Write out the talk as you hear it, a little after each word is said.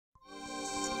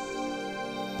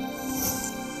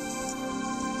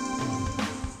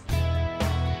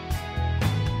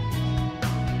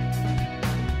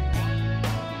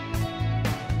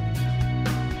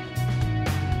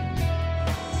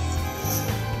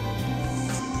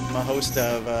I'm a host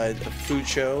of a food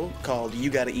show called You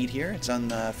Gotta Eat Here. It's on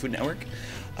the Food Network.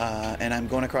 And I'm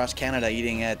going across Canada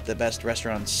eating at the best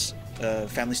restaurants,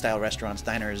 family-style restaurants,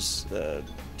 diners,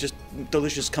 just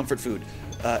delicious comfort food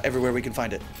everywhere we can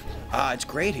find it. It's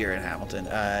great here in Hamilton.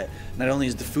 Not only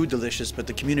is the food delicious, but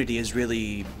the community is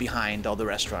really behind all the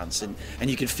restaurants, and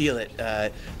you can feel it,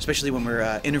 especially when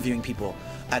we're interviewing people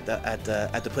at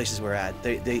the places we're at.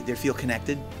 They feel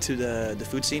connected to the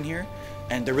food scene here,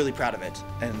 and they're really proud of it,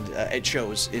 and it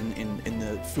shows in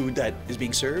the food that is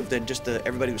being served and just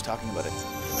everybody who's talking about it.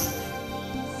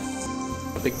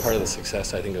 A big part of the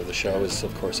success, I think, of the show is,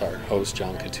 of course, our host,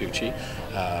 John Catucci.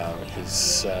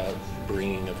 He's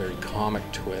bringing a very comic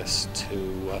twist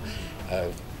to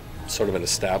sort of an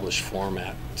established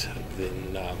format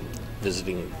in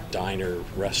visiting diner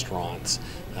restaurants,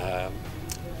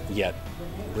 yet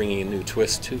bringing a new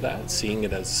twist to that, seeing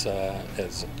it as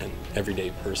an everyday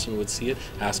person would see it,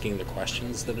 asking the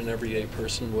questions that an everyday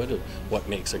person would of what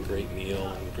makes a great meal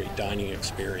and a great dining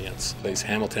experience.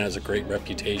 Hamilton has a great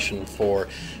reputation for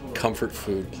comfort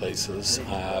food places.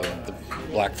 The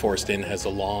Black Forest Inn has a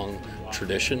long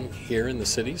tradition here in the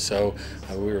city, so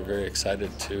we were very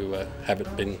excited to have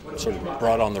it been sort of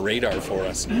brought on the radar for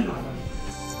us.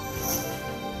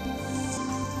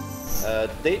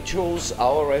 They chose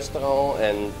our restaurant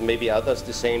and maybe others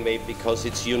the same way because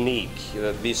it's unique.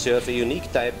 We serve a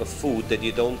unique type of food that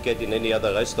you don't get in any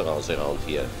other restaurants around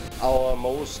here. Our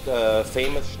most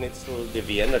famous schnitzel, the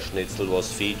Vienna schnitzel,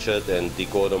 was featured, and the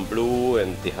Cordon Bleu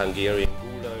and the Hungarian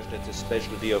goulash, that's a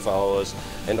specialty of ours,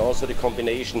 and also the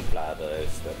combination platter,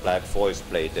 as the Black Forest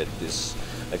plate, that is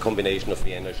a combination of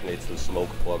Vienna schnitzel,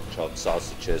 smoked pork chops,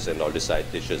 sausages, and all the side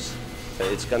dishes.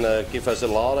 It's gonna give us a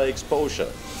lot of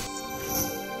exposure.